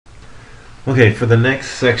Okay, for the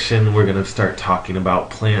next section, we're going to start talking about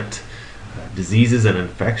plant diseases and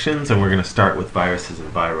infections, and we're going to start with viruses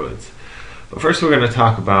and viroids. But first, we're going to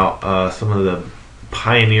talk about some of the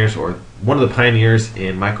pioneers, or one of the pioneers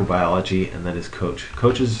in microbiology, and that is Koch.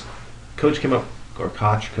 Koch came up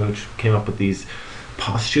with these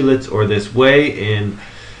postulates, or this way in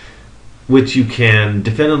which you can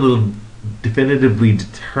definitively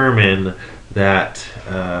determine that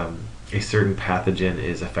a certain pathogen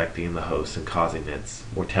is affecting the host and causing its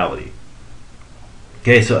mortality.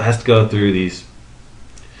 Okay, so it has to go through these.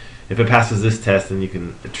 If it passes this test, then you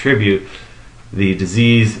can attribute the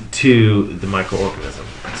disease to the microorganism.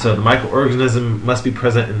 So the microorganism must be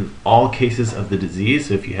present in all cases of the disease.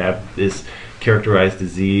 So if you have this characterized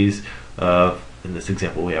disease, in this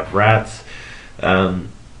example we have rats,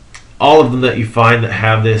 all of them that you find that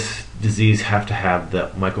have this disease have to have the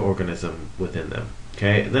microorganism within them.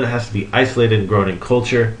 Okay, and then it has to be isolated and grown in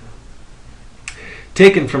culture,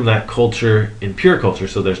 taken from that culture in pure culture,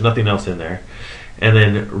 so there's nothing else in there, and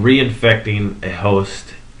then reinfecting a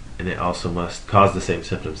host, and it also must cause the same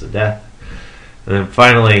symptoms of death. And then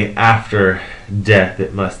finally, after death,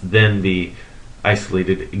 it must then be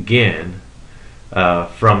isolated again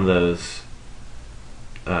from those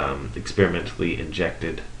experimentally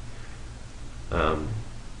injected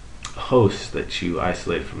hosts that you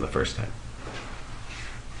isolated from the first time.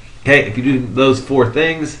 Okay, if you do those four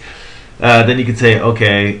things, then you can say,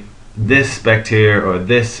 okay, this bacteria or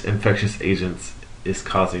this infectious agent is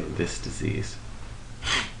causing this disease.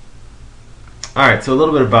 Alright, so a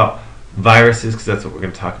little bit about viruses, because that's what we're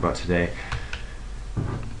going to talk about today.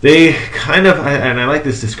 They kind of, and I like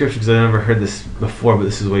this description because I've never heard this before, but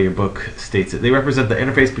this is the way your book states it. They represent the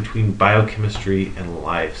interface between biochemistry and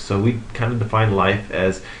life. So we kind of define life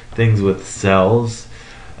as things with cells,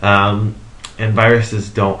 and viruses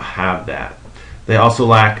don't have that. They also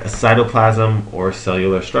lack a cytoplasm or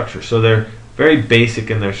cellular structure. So they're very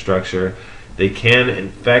basic in their structure. They can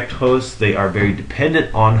infect hosts. They are very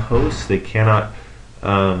dependent on hosts. They cannot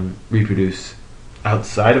reproduce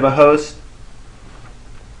outside of a host.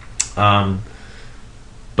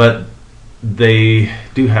 But they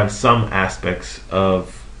do have some aspects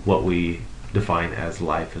of what we define as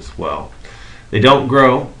life as well. They don't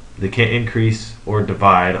grow. They can't increase or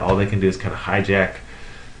divide. All they can do is kind of hijack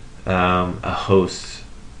a host's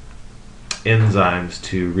enzymes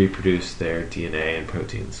to reproduce their DNA and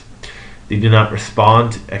proteins. They do not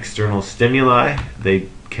respond to external stimuli. They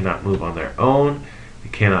cannot move on their own. They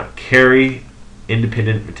cannot carry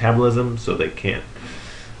independent metabolism, so they can't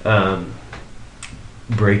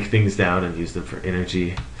break things down and use them for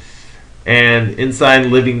energy. And inside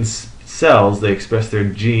living cells, they express their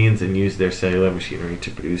genes and use their cellular machinery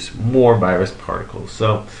to produce more virus particles.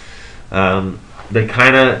 So they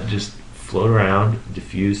kind of just float around,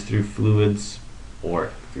 diffuse through fluids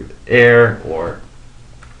or through the air or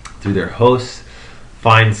through their hosts,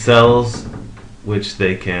 find cells which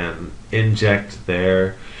they can inject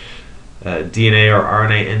their DNA or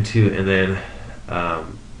RNA into, and then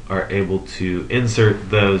are able to insert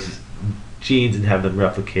those genes and have them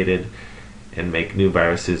replicated and make new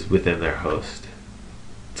viruses within their host.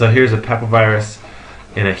 So here's a papavirus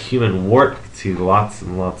in a human wart. You can see lots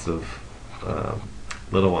and lots of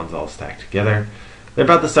little ones all stacked together. They're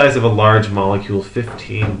about the size of a large molecule,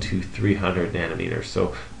 15 to 300 nanometers.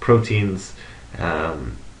 So proteins,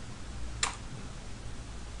 some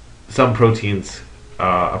proteins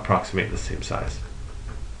approximate the same size.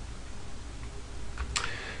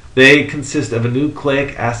 They consist of a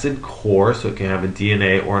nucleic acid core, so it can have a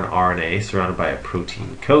DNA or an RNA surrounded by a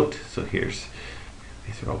protein coat. So these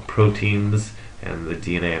are all proteins and the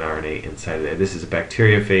DNA and RNA inside of there. This is a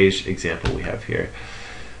bacteriophage example we have here.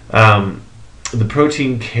 The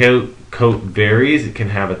protein coat varies. It can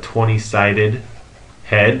have a 20-sided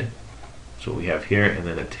head, that's what we have here, and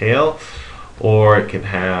then a tail, or it can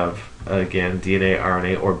have, again, DNA,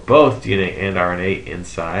 RNA, or both DNA and RNA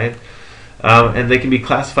inside. And they can be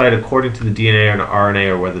classified according to the DNA and RNA,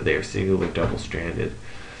 or whether they are single or double-stranded.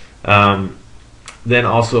 Then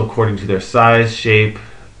also according to their size, shape,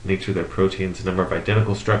 nature of their proteins, number of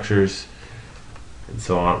identical structures, and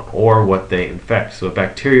so on, or what they infect. So a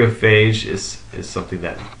bacteriophage is something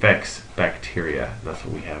that infects bacteria. That's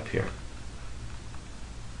what we have here.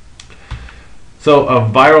 So a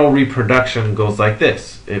viral reproduction goes like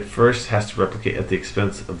this. It first has to replicate at the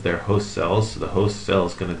expense of their host cells. So the host cell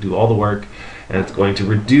is going to do all the work, and it's going to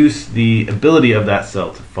reduce the ability of that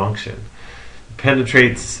cell to function.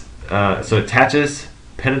 Penetrates, so it attaches,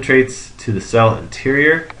 penetrates to the cell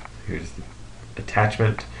interior. Here's the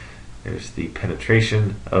attachment. There's the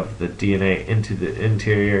penetration of the DNA into the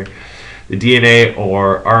interior. The DNA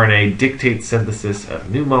or RNA dictates synthesis of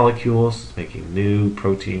new molecules, making new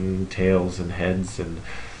protein tails and heads and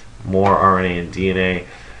more RNA and DNA.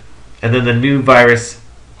 And then the new virus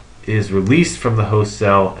is released from the host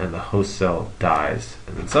cell and the host cell dies.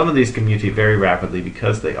 And then some of these can mutate very rapidly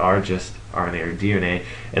because they are just RNA or DNA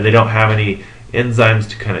and they don't have any enzymes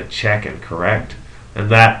to kind of check and correct. And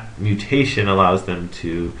that mutation allows them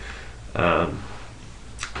to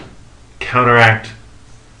counteract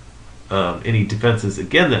any defenses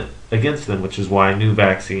against them, which is why new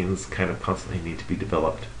vaccines kind of constantly need to be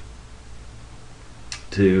developed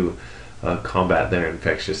to combat their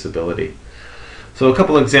infectious ability. So a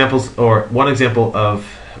couple examples, or one example of,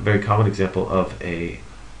 a very common example of a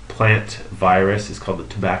plant virus is called the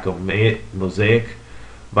tobacco mosaic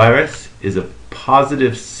virus, is a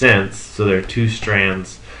positive sense, so there are two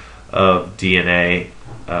strands of DNA,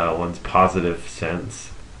 one's positive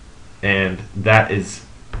sense, and that is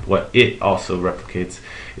what it also replicates.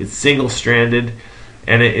 It's single-stranded,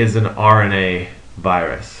 and it is an RNA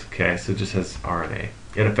virus. Okay, so it just has RNA.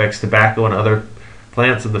 It affects tobacco and other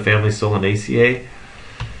plants of the family Solanaceae,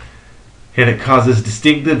 and it causes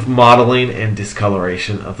distinctive mottling and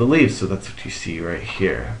discoloration of the leaves. So that's what you see right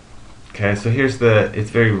here. Okay, so here's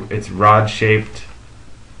it's rod-shaped.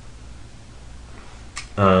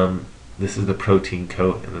 This is the protein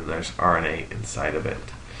coat, and then there's RNA inside of it.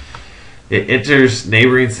 It enters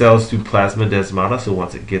neighboring cells through plasmodesmata, so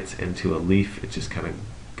once it gets into a leaf, it just kind of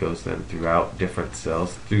goes then throughout different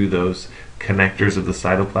cells through those connectors of the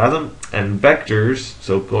cytoplasm. And vectors,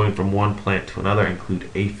 so going from one plant to another, include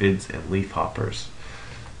aphids and leafhoppers.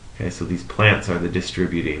 Okay, so these plants are the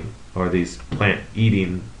distributing, or these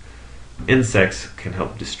plant-eating insects can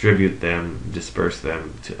help distribute them, disperse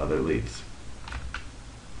them to other leaves.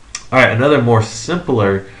 Alright, another more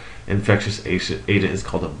simpler infectious agent is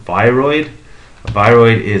called a viroid. A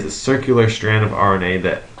viroid is a circular strand of RNA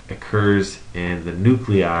that occurs in the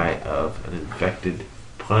nuclei of an infected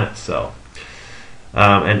plant cell.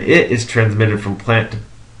 And it is transmitted from plant to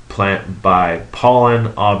plant by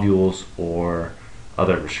pollen, ovules, or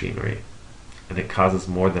other machinery. And it causes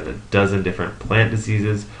more than a dozen different plant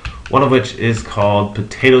diseases, one of which is called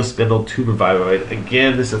potato spindle tuber viroid.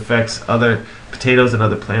 Again, this affects other potatoes and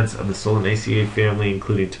other plants of the Solanaceae family,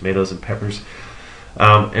 including tomatoes and peppers.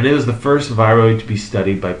 And it was the first viroid to be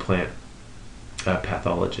studied by plant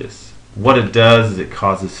pathologists. What it does is it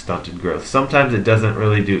causes stunted growth. Sometimes it doesn't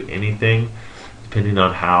really do anything, depending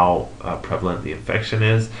on how prevalent the infection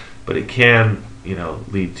is, but it can,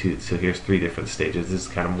 lead to. So here's 3 different stages. This is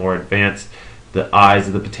kind of more advanced. The eyes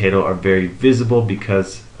of the potato are very visible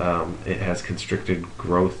because it has constricted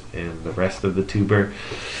growth in the rest of the tuber.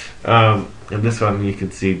 And this one you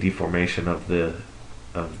can see deformation of the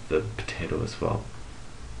potato as well.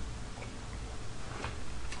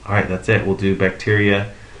 Alright, that's it. We'll do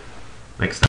bacteria next time.